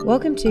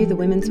Welcome to the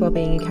Women's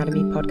Wellbeing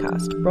Academy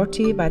podcast, brought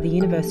to you by the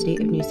University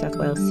of New South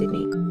Wales,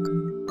 Sydney.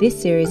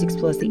 This series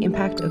explores the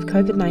impact of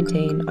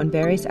COVID-19 on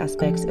various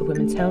aspects of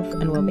women's health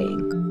and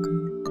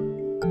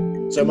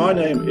wellbeing. So my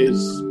name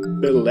is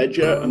Bill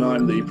Ledger, and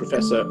I'm the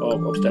Professor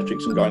of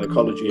Obstetrics and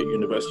Gynecology at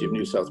University of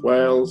New South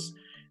Wales.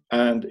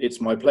 And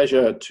it's my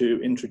pleasure to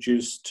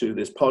introduce to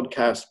this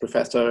podcast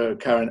Professor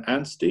Karen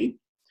Anstey.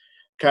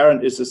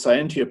 Karen is the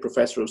Scientia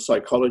Professor of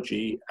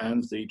Psychology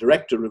and the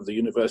Director of the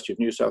University of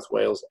New South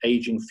Wales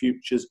Ageing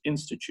Futures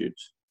Institute.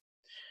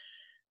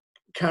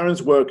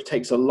 Karen's work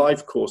takes a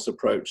life course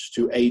approach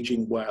to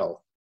ageing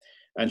well,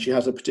 and she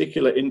has a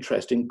particular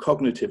interest in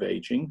cognitive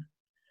ageing.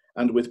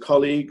 And with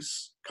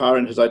colleagues,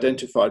 Karen has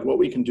identified what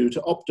we can do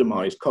to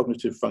optimize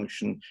cognitive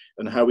function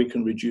and how we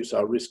can reduce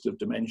our risk of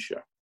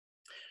dementia.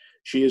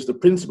 She is the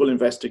principal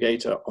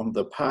investigator on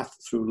the Path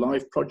Through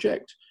Life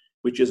project,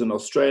 which is an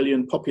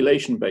Australian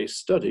population-based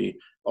study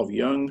of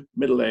young,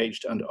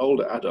 middle-aged and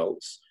older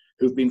adults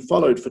who've been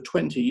followed for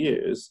 20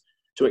 years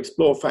to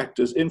explore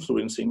factors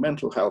influencing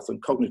mental health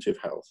and cognitive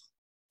health.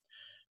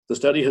 The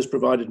study has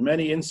provided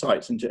many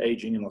insights into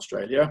ageing in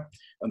Australia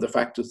and the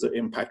factors that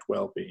impact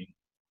well-being.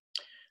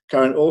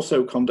 Karen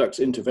also conducts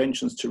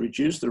interventions to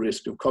reduce the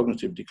risk of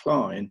cognitive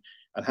decline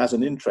and has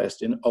an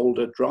interest in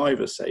older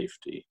driver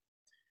safety.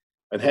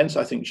 And hence,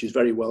 I think she's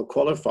very well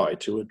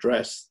qualified to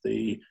address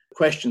the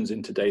questions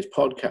in today's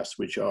podcast,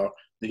 which are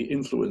the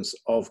influence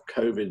of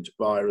COVID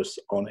virus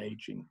on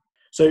aging.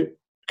 So,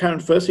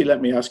 Karen, firstly,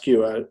 let me ask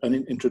you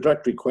an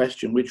introductory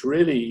question, which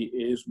really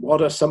is,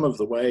 what are some of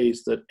the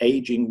ways that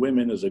aging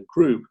women as a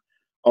group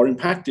are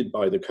impacted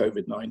by the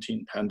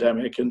COVID-19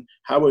 pandemic, and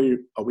how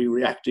are we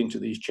reacting to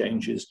these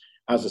changes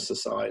as a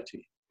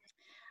society?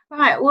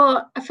 Right.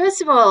 Well,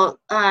 first of all,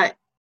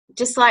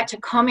 just like to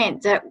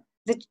comment that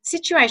the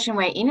situation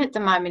we're in at the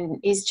moment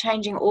is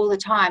changing all the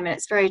time, and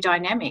it's very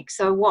dynamic.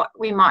 So what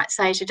we might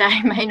say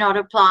today may not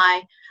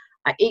apply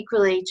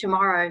equally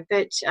tomorrow.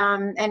 But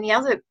and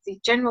the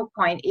general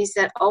point is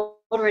that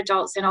older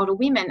adults and older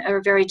women are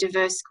a very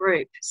diverse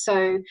group.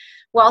 So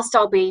whilst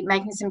I'll be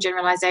making some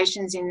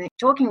generalisations in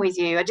talking with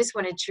you, I just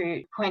wanted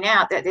to point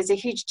out that there's a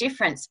huge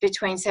difference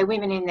between, say,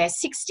 women in their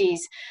 60s,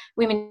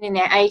 women in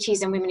their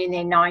 80s and women in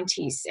their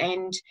 90s.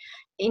 And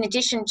in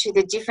addition to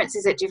the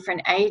differences at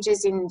different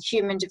ages in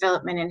human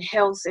development and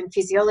health and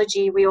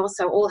physiology, we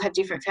also all have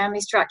different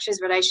family structures,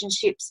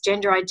 relationships,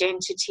 gender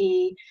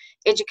identity,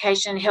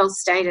 education, health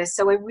status.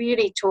 So we're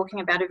really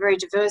talking about a very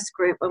diverse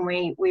group when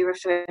we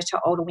refer to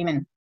older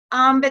women.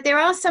 But there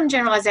are some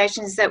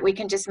generalisations that we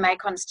can just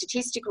make on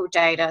statistical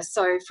data.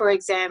 So, for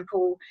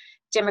example,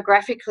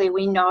 demographically,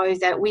 we know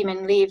that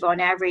women live on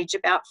average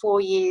about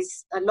 4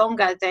 years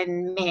longer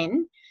than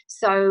men.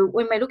 So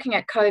when we're looking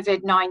at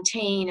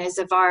COVID-19 as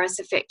a virus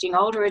affecting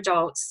older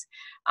adults,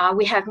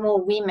 we have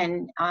more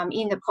women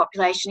in the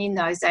population in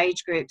those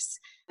age groups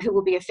who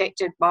will be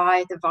affected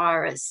by the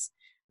virus.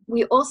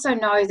 We also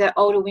know that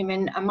older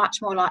women are much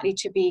more likely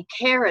to be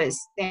carers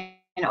than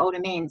older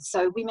men.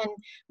 So women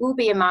will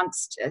be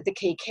amongst the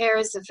key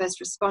carers, the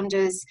first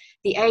responders,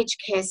 the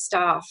aged care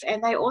staff,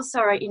 and they also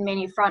are in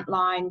many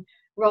frontline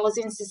roles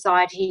in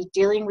society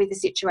dealing with the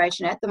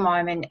situation at the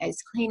moment as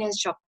cleaners,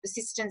 shop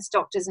assistants,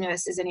 doctors,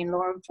 nurses, and in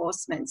law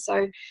enforcement.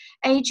 So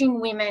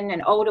ageing women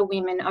and older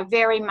women are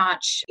very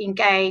much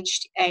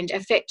engaged and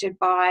affected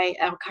by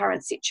our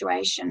current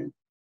situation.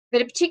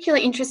 But a particular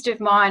interest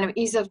of mine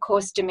is, of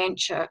course,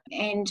 dementia.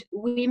 And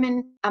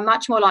women are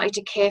much more likely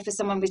to care for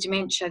someone with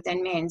dementia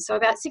than men. So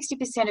about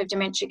 60% of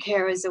dementia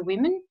carers are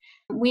women.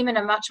 Women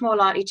are much more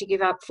likely to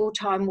give up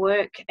full-time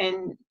work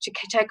and to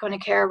take on a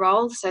carer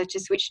role, so to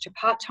switch to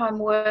part-time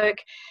work.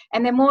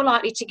 And they're more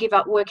likely to give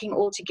up working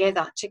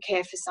altogether to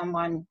care for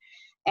someone.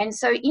 And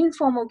so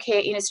informal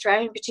care in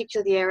Australia, in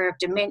particular the area of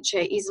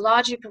dementia, is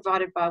largely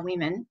provided by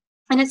women.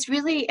 And it's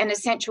really an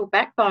essential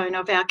backbone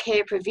of our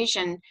care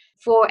provision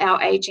for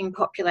our ageing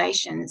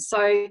population.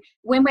 So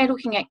when we're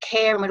looking at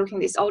care and we're looking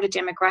at this older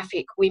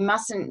demographic, we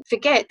mustn't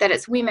forget that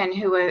it's women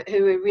who are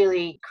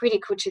really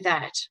critical to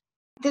that.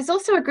 There's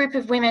also a group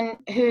of women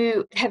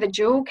who have a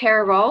dual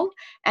carer role,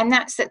 and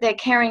that's that they're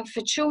caring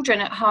for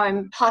children at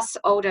home plus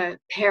older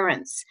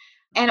parents.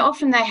 And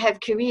often they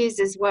have careers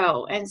as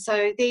well. And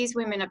so these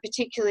women are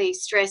particularly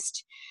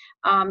stressed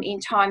in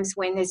times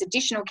when there's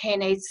additional care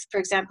needs, for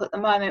example, at the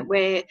moment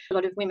where a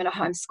lot of women are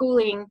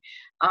homeschooling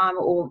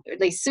or at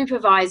least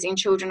supervising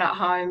children at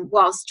home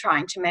whilst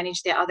trying to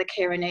manage their other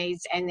carer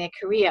needs and their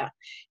career.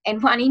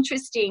 And one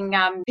interesting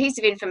piece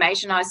of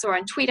information I saw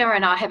on Twitter,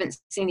 and I haven't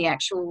seen the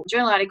actual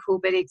journal article,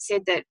 but it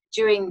said that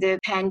during the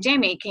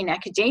pandemic in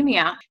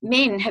academia,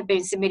 men have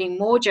been submitting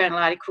more journal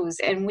articles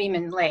and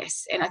women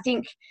less. And I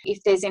think if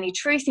there's any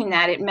truth in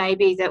that, it may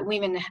be that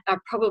women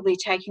are probably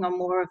taking on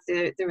more of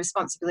the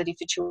responsibility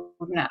for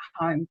children at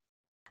home.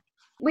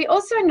 We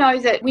also know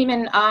that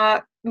women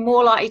are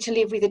more likely to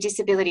live with a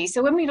disability.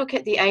 So when we look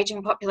at the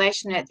ageing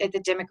population at the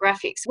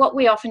demographics, what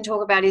we often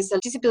talk about is the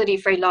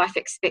disability-free life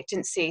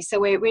expectancy. So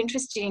we're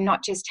interested in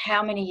not just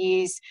how many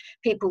years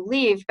people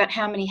live, but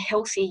how many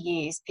healthy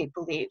years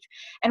people live.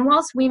 And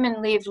whilst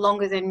women live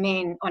longer than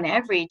men on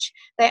average,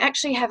 they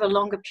actually have a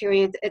longer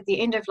period at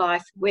the end of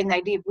life when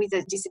they live with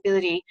a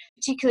disability,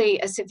 particularly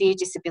a severe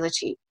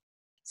disability.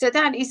 So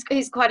that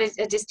is quite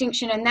a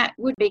distinction, and that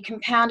would be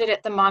compounded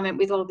at the moment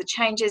with all the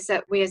changes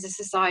that we as a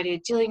society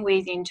are dealing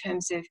with in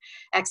terms of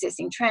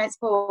accessing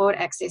transport,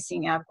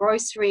 accessing our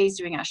groceries,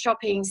 doing our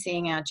shopping,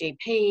 seeing our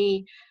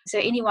GP. So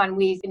anyone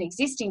with an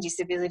existing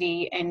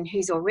disability and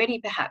who's already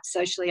perhaps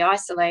socially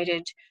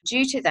isolated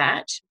due to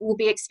that will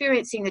be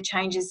experiencing the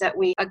changes that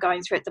we are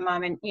going through at the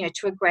moment,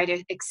 to a greater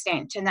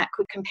extent, and that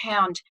could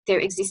compound their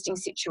existing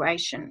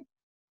situation.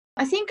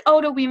 I think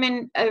older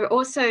women are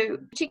also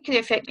particularly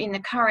affected in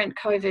the current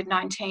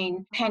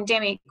COVID-19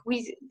 pandemic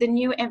with the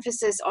new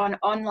emphasis on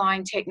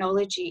online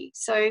technology.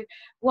 So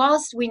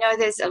whilst we know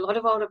there's a lot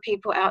of older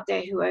people out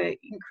there who are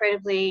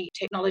incredibly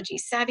technology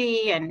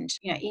savvy and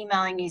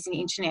emailing using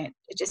the internet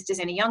just as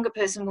any younger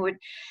person would,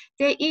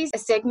 there is a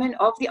segment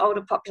of the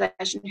older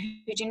population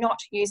who do not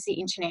use the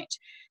internet.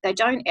 They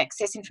don't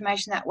access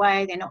information that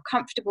way, they're not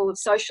comfortable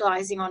with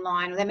socialising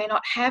online, or they may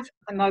not have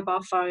a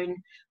mobile phone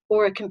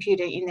or a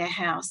computer in their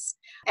house.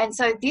 And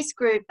so this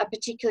group are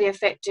particularly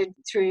affected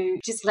through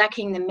just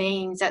lacking the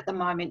means at the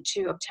moment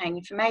to obtain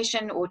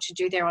information or to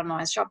do their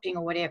online shopping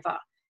or whatever.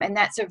 And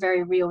that's a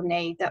very real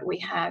need that we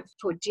have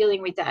for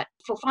dealing with that,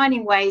 for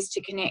finding ways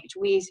to connect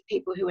with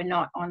people who are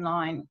not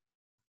online.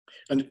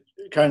 And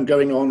Karen,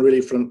 going on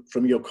really from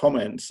your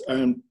comments,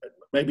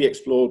 maybe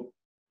explore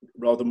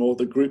rather more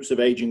the groups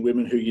of ageing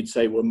women who you'd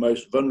say were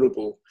most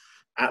vulnerable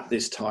at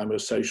this time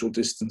of social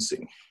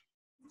distancing.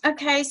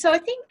 Okay, so I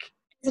think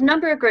there's a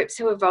number of groups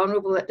who are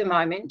vulnerable at the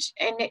moment,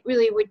 and it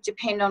really would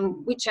depend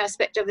on which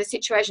aspect of the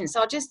situation. So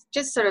I'll just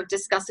sort of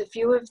discuss a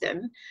few of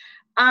them.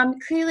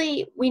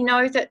 Clearly, we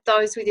know that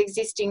those with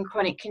existing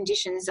chronic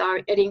conditions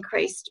are at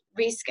increased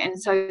risk,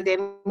 and so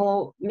they're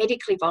more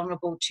medically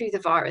vulnerable to the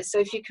virus. So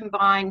if you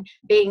combine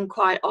being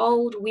quite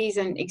old with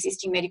an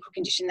existing medical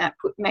condition, that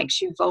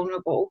makes you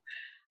vulnerable.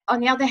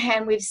 On the other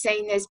hand, we've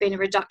seen there's been a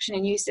reduction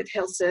in use of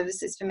health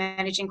services for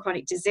managing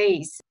chronic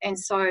disease, and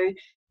so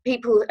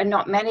people are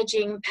not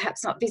managing,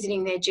 perhaps not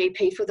visiting their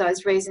GP for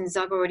those reasons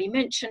I've already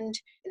mentioned.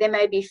 There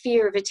may be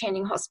fear of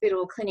attending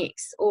hospital or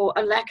clinics or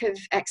a lack of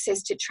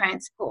access to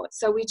transport.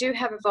 So we do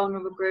have a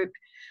vulnerable group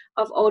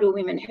of older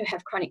women who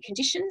have chronic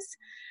conditions.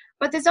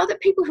 But there's other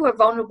people who are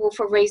vulnerable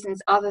for reasons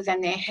other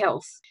than their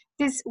health.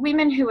 There's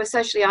women who are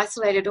socially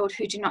isolated or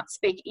who do not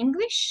speak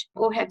English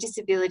or have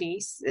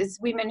disabilities. There's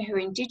women who are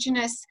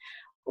Indigenous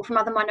or from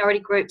other minority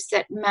groups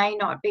that may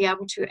not be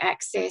able to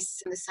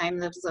access the same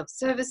levels of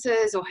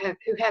services or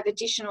who have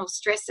additional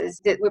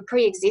stresses that were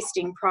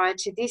pre-existing prior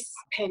to this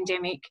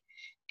pandemic,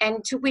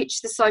 and to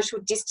which the social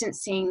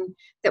distancing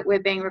that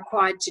we're being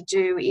required to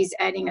do is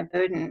adding a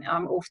burden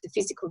off the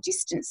physical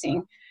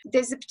distancing.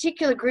 There's a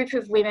particular group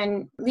of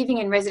women living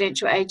in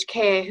residential aged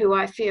care who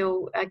I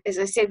feel, as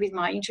I said, with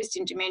my interest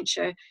in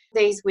dementia,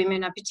 these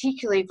women are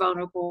particularly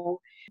vulnerable.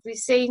 We've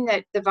seen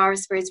that the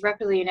virus spreads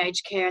rapidly in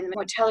aged care and the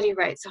mortality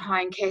rates are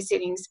high in care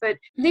settings, but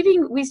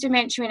living with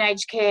dementia in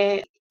aged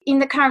care in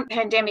the current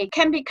pandemic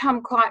can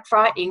become quite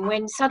frightening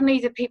when suddenly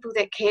the people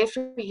that care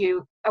for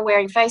you are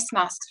wearing face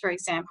masks, for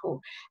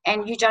example,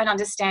 and you don't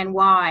understand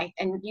why,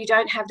 and you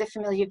don't have the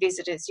familiar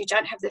visitors, you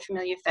don't have the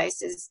familiar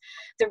faces.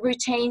 The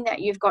routine that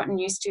you've gotten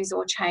used to is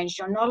all changed.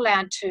 You're not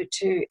allowed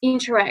to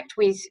interact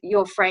with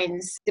your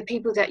friends, the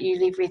people that you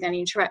live with and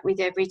interact with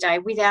every day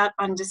without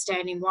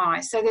understanding why.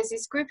 So there's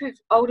this group of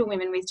older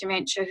women with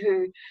dementia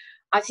who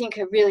I think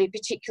are really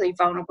particularly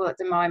vulnerable at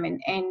the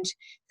moment, and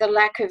the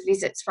lack of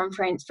visits from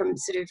friends, from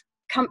sort of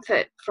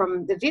comfort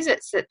from the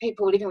visits that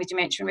people living with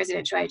dementia and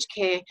residential aged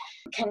care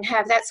can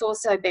have, that's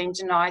also been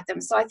denied them.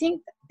 So I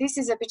think this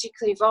is a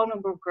particularly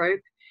vulnerable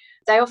group.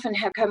 They often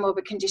have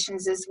comorbid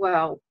conditions as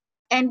well.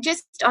 And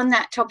just on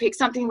that topic,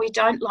 something we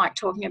don't like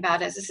talking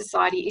about as a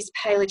society is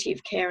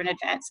palliative care and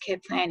advanced care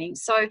planning.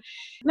 So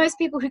most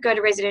people who go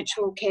to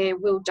residential care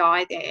will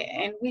die there.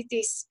 And with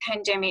this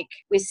pandemic,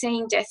 we're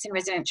seeing deaths in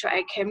residential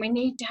aged care, and we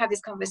need to have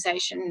this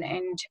conversation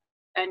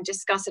and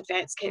discuss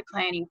advanced care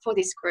planning for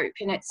this group.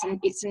 And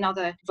it's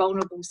another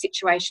vulnerable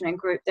situation and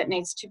group that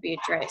needs to be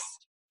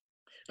addressed.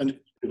 And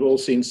we've all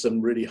seen some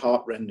really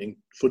heartrending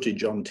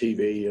footage on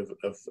TV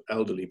of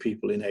elderly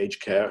people in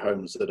aged care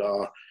homes that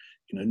are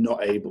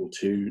not able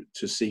to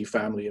see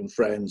family and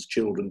friends,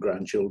 children,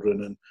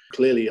 grandchildren. And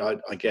clearly, I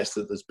guess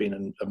that there's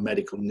been a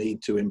medical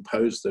need to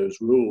impose those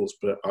rules,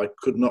 but I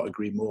could not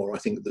agree more. I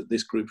think that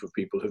this group of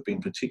people have been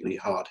particularly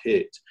hard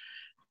hit.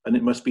 And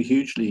it must be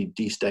hugely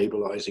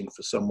destabilizing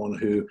for someone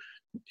who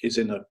is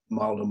in a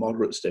mild or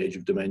moderate stage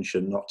of dementia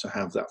not to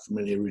have that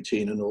familiar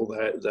routine and all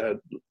their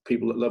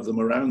people that love them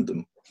around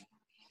them.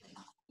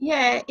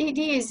 Yeah, it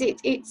is.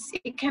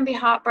 It can be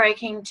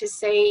heartbreaking to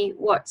see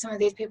what some of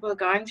these people are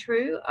going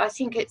through.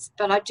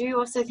 But I do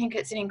also think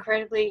it's an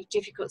incredibly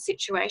difficult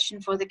situation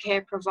for the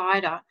care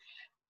provider.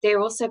 they're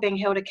also being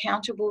held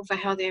accountable for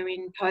how they're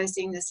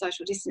imposing the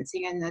social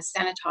distancing and the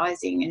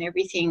sanitising and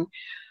everything.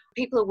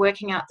 People are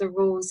working out the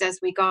rules as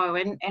we go.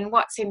 And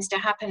what seems to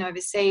happen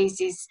overseas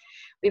is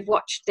we've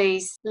watched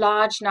these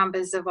large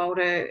numbers of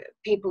older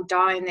people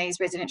die in these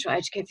residential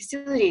aged care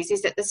facilities,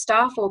 is that the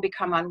staff all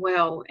become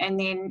unwell, and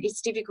then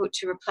it's difficult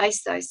to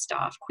replace those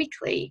staff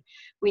quickly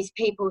with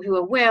people who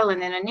are well,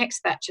 and then a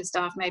next batch of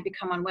staff may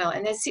become unwell.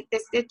 And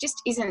there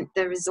just isn't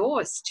the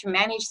resource to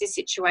manage this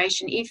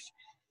situation if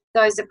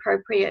those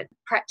appropriate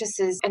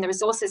practices and the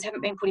resources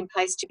haven't been put in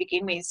place to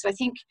begin with. So I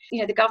think,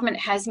 the government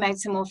has made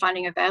some more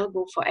funding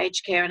available for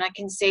aged care, and I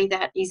can see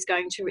that is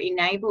going to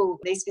enable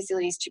these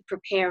facilities to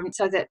prepare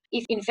so that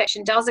if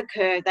infection does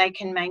occur, they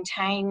can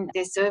maintain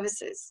their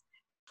services.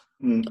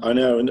 I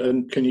know,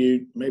 and can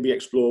you maybe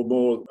explore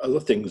more other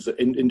things that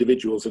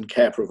individuals and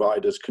care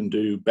providers can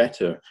do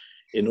better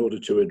in order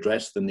to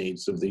address the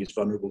needs of these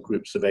vulnerable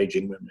groups of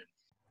ageing women?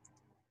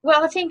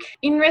 Well, I think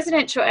in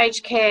residential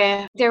aged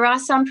care, there are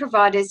some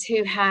providers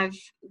who have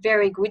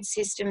very good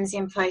systems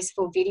in place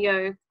for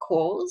video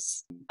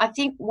calls. I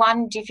think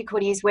one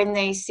difficulty is when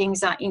these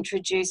things are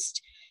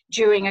introduced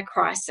during a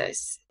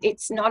crisis.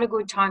 It's not a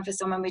good time for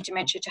someone with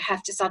dementia to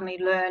have to suddenly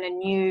learn a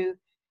new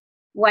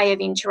way of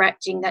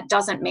interacting that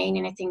doesn't mean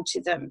anything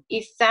to them.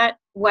 If that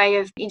way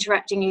of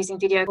interacting using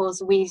video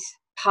calls with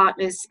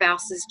partners,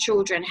 spouses,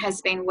 children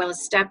has been well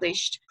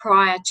established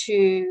prior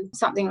to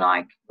something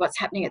like what's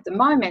happening at the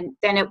moment,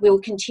 then it will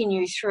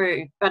continue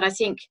through. But I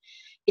think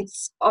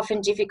it's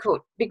often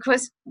difficult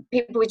because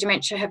people with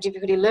dementia have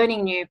difficulty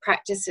learning new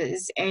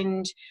practices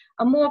and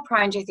are more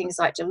prone to things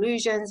like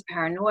delusions,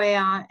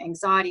 paranoia,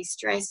 anxiety,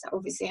 stress,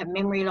 obviously have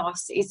memory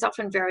loss. It's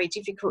often very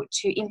difficult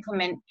to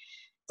implement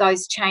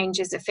those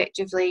changes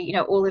effectively,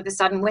 all of a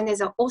sudden when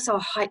there's also a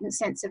heightened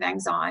sense of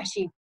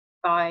anxiety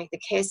by the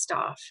care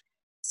staff.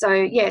 So,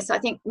 yes, I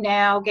think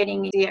now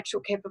getting the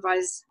actual care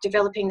providers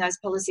developing those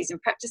policies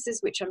and practices,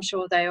 which I'm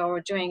sure they are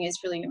doing, is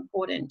really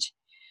important.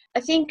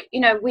 I think,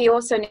 we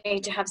also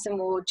need to have some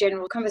more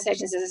general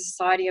conversations as a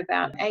society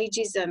about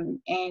ageism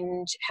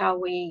and how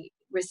we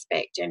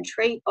respect and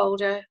treat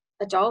older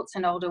adults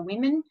and older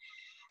women.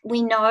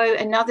 We know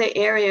another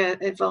area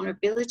of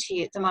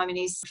vulnerability at the moment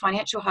is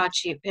financial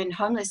hardship and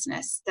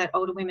homelessness that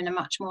older women are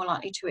much more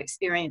likely to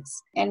experience.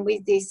 And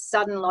with this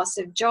sudden loss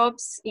of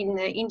jobs in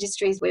the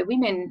industries where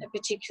women are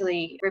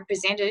particularly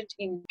represented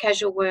in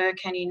casual work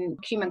and in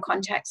human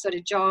contact sort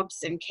of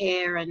jobs and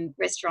care and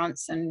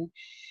restaurants and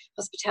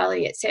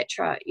hospitality,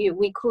 etc.,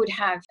 we could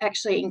have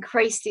actually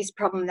increased this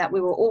problem that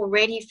we were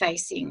already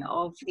facing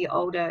of the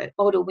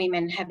older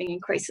women having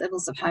increased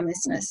levels of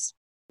homelessness.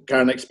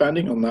 Karen,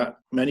 expanding on that,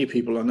 many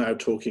people are now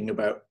talking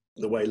about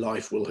the way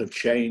life will have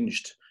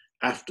changed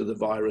after the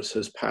virus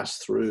has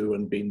passed through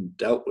and been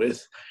dealt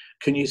with.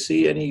 Can you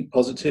see any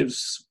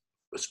positives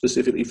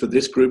specifically for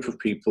this group of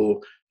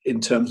people in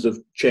terms of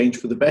change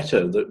for the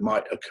better that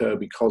might occur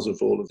because of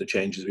all of the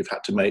changes we've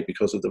had to make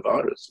because of the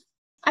virus?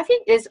 I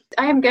think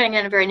I am going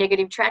down a very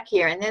negative track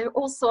here, and there are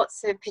all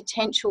sorts of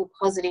potential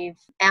positive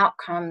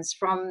outcomes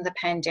from the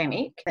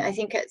pandemic. I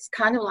think it's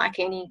kind of like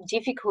any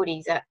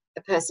difficulty that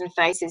a person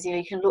faces.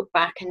 You can look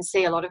back and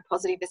see a lot of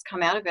positive has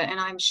come out of it, and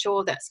I'm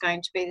sure that's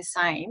going to be the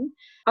same.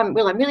 I'm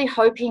really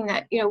hoping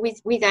that,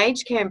 with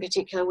aged care in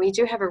particular, we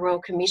do have a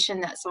Royal Commission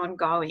that's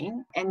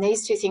ongoing, and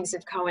these two things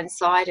have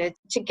coincided.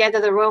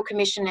 Together, the Royal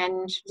Commission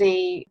and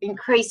the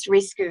increased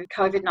risk of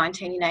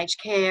COVID-19 in aged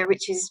care,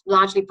 which is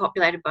largely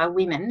populated by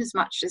women, as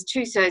much as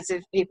 2/3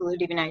 of people who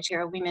live in aged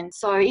care are women.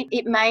 So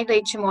it may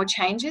lead to more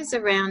changes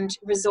around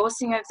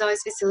resourcing of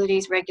those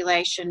facilities,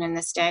 regulation and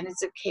the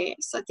standards of care.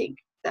 So I think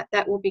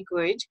that will be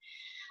good.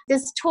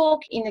 There's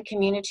talk in the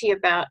community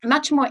about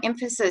much more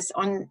emphasis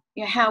on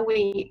how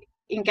we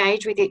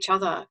engage with each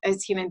other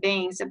as human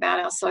beings, about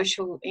our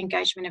social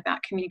engagement,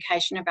 about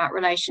communication, about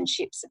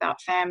relationships,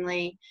 about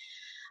family,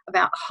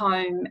 about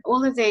home.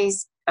 All of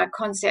these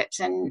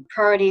concepts and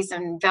priorities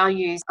and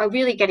values are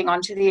really getting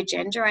onto the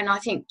agenda, and I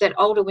think that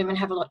older women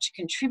have a lot to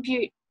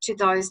contribute to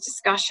those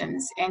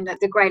discussions, and that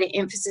the greater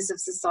emphasis of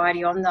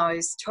society on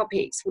those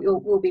topics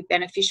will be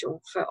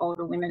beneficial for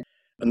older women.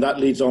 And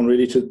that leads on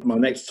really to my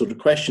next sort of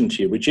question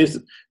to you, which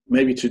is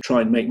maybe to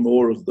try and make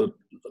more of the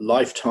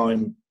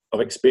lifetime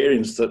of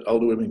experience that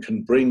older women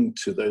can bring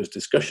to those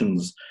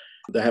discussions.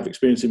 They have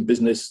experience in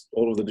business,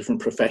 all of the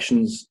different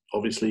professions,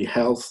 obviously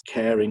health,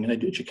 caring and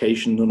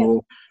education and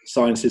all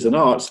sciences and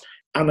arts.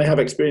 And they have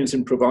experience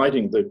in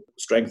providing the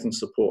strength and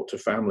support to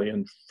family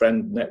and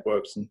friend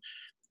networks. And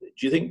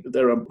do you think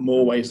there are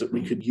more ways that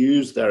we could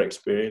use their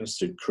experience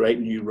to create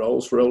new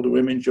roles for older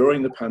women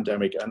during the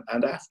pandemic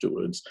and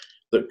afterwards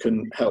that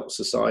can help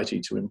society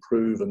to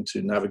improve and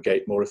to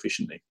navigate more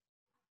efficiently?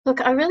 Look,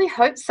 I really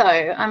hope so.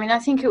 I mean, I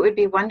think it would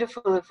be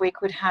wonderful if we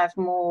could have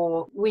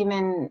more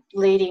women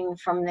leading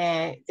from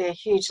their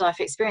huge life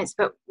experience.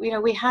 But,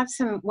 we have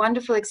some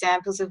wonderful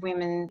examples of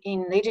women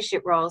in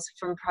leadership roles,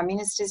 from prime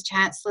ministers,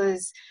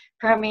 chancellors,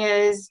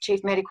 premiers,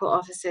 chief medical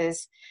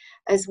officers,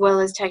 as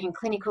well as taking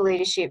clinical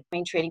leadership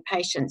in treating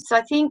patients. So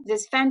I think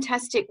there's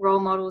fantastic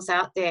role models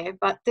out there,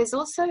 but there's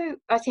also,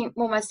 I think,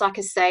 almost like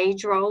a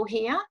sage role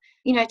here,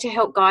 to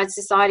help guide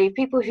society.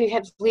 People who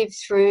have lived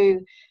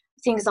through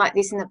things like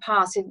this in the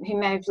past, who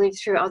may have lived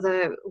through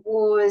other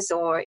wars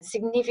or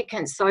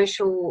significant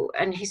social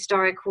and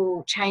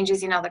historical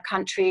changes in other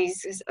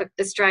countries.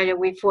 Australia,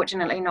 we've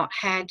fortunately not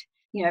had,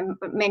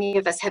 many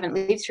of us haven't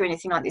lived through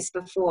anything like this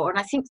before. And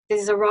I think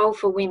there's a role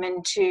for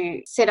women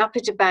to set up a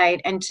debate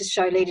and to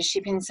show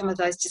leadership in some of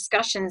those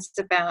discussions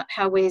about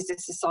how we as a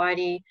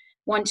society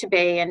want to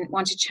be and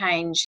want to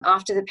change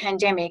after the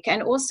pandemic,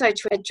 and also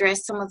to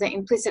address some of the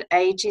implicit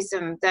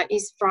ageism that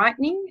is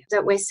frightening,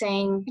 that we're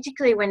seeing,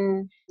 particularly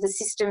when the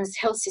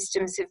health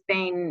systems have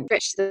been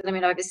stretched to the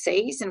limit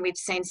overseas, and we've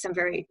seen some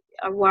very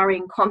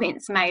worrying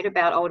comments made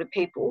about older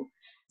people.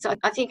 So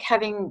I think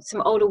having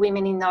some older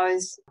women in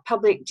those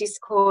public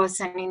discourse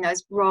and in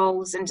those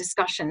roles and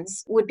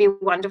discussions would be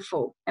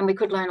wonderful, and we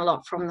could learn a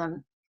lot from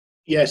them.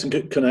 Yes,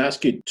 and can I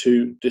ask you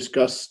to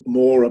discuss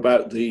more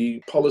about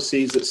the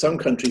policies that some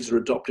countries are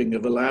adopting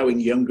of allowing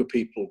younger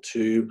people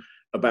to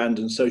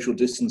abandon social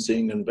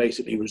distancing and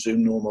basically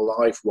resume normal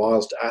life,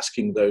 whilst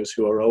asking those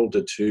who are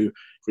older to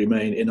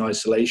remain in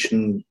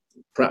isolation,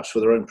 perhaps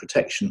for their own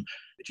protection?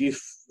 Do you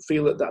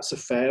feel that that's a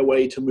fair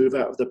way to move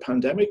out of the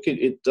pandemic?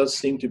 It does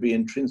seem to be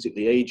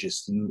intrinsically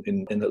ageist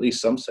in at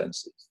least some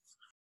senses.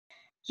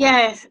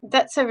 Yeah,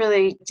 that's a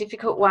really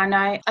difficult one.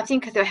 I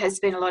think there has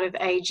been a lot of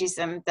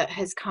ageism that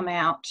has come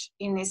out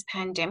in this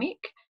pandemic.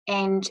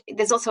 And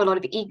there's also a lot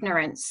of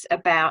ignorance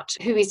about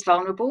who is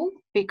vulnerable,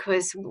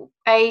 because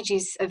age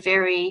is a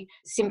very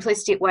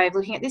simplistic way of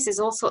looking at this. There's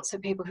all sorts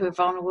of people who are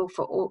vulnerable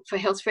for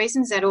health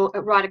reasons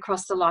right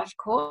across the life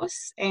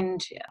course.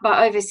 And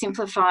by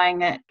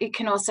oversimplifying it, it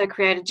can also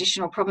create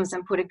additional problems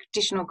and put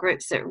additional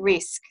groups at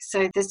risk.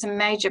 So there's some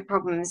major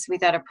problems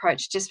with that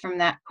approach just from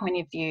that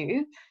point of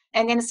view.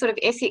 And then a sort of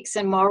ethics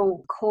and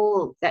moral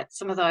call that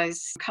some of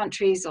those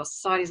countries or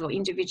societies or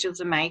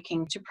individuals are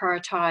making to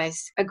prioritise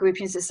a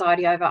group in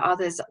society over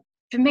others.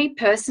 For me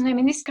personally, I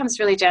mean, this comes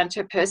really down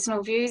to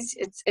personal views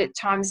at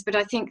times, but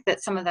I think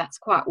that some of that's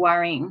quite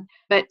worrying.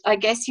 But I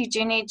guess you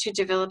do need to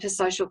develop a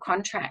social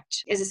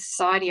contract as a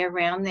society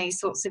around these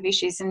sorts of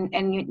issues, and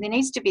there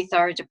needs to be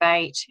thorough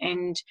debate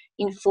and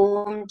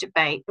informed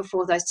debate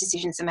before those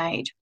decisions are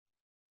made.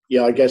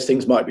 Yeah, I guess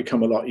things might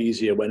become a lot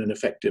easier when an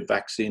effective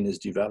vaccine is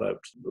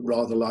developed,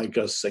 rather like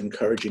us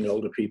encouraging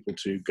older people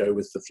to go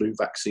with the flu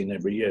vaccine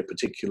every year,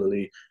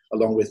 particularly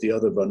along with the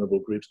other vulnerable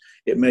groups.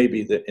 It may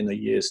be that in a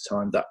year's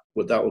time that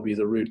will be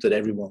the route that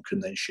everyone can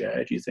then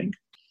share, do you think?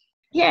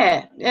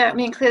 Yeah, I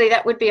mean, clearly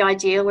that would be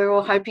ideal. We're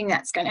all hoping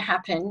that's going to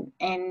happen.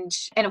 And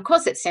of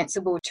course, it's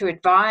sensible to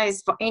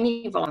advise for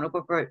any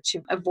vulnerable group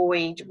to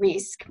avoid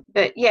risk.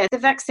 But yeah, the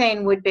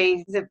vaccine would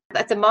be,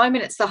 at the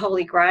moment, it's the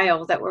holy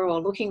grail that we're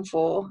all looking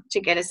for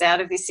to get us out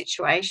of this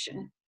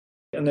situation.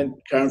 And then,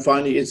 Karen,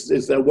 finally,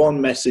 is there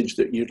one message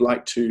that you'd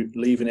like to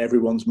leave in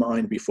everyone's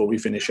mind before we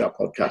finish our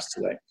podcast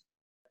today?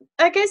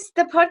 I guess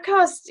the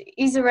podcast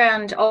is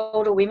around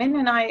older women,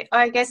 and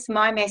I guess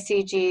my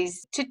message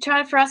is to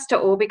try for us to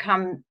all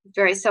become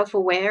very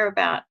self-aware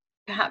about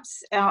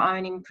perhaps our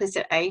own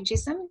implicit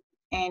ageism,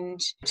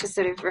 and to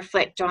sort of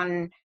reflect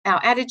on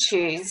our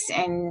attitudes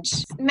and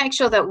make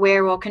sure that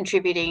we're all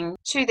contributing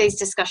to these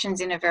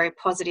discussions in a very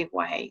positive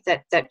way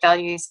that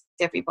values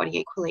everybody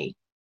equally.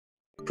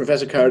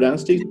 Professor Karen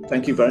Anstey,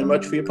 thank you very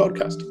much for your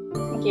podcast.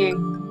 Thank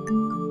you.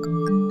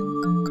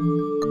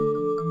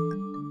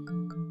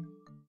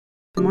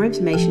 For more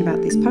information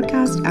about this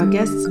podcast, our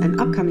guests,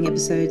 and upcoming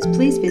episodes,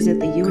 please visit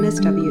the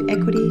UNSW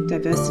Equity,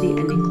 Diversity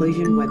and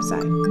Inclusion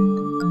website.